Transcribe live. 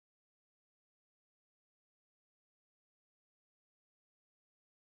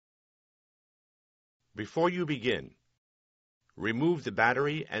Before you begin, remove the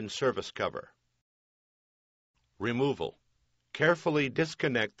battery and service cover. Removal. Carefully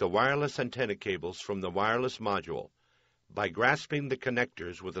disconnect the wireless antenna cables from the wireless module by grasping the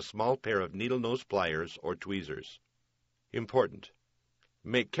connectors with a small pair of needle-nose pliers or tweezers. Important.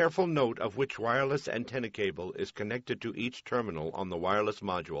 Make careful note of which wireless antenna cable is connected to each terminal on the wireless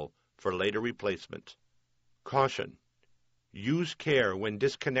module for later replacement. Caution. Use care when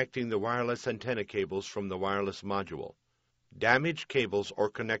disconnecting the wireless antenna cables from the wireless module. Damaged cables or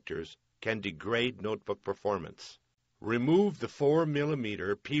connectors can degrade notebook performance. Remove the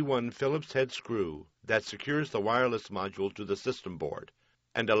 4mm P1 Phillips head screw that secures the wireless module to the system board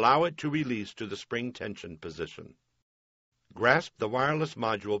and allow it to release to the spring tension position. Grasp the wireless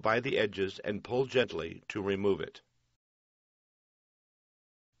module by the edges and pull gently to remove it.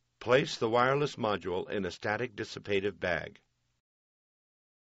 Place the wireless module in a static dissipative bag.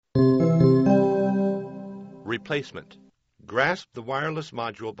 Replacement. Grasp the wireless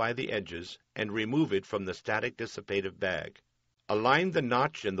module by the edges and remove it from the static dissipative bag. Align the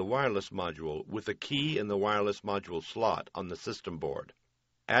notch in the wireless module with a key in the wireless module slot on the system board.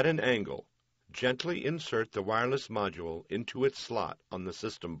 At an angle, gently insert the wireless module into its slot on the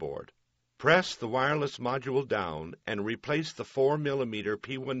system board. Press the wireless module down and replace the 4mm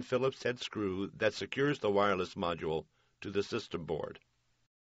P1 Phillips head screw that secures the wireless module to the system board.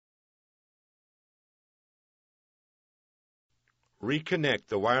 Reconnect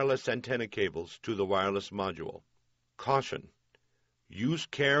the wireless antenna cables to the wireless module. Caution. Use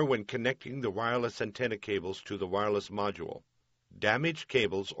care when connecting the wireless antenna cables to the wireless module. Damaged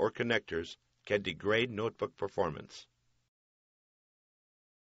cables or connectors can degrade notebook performance.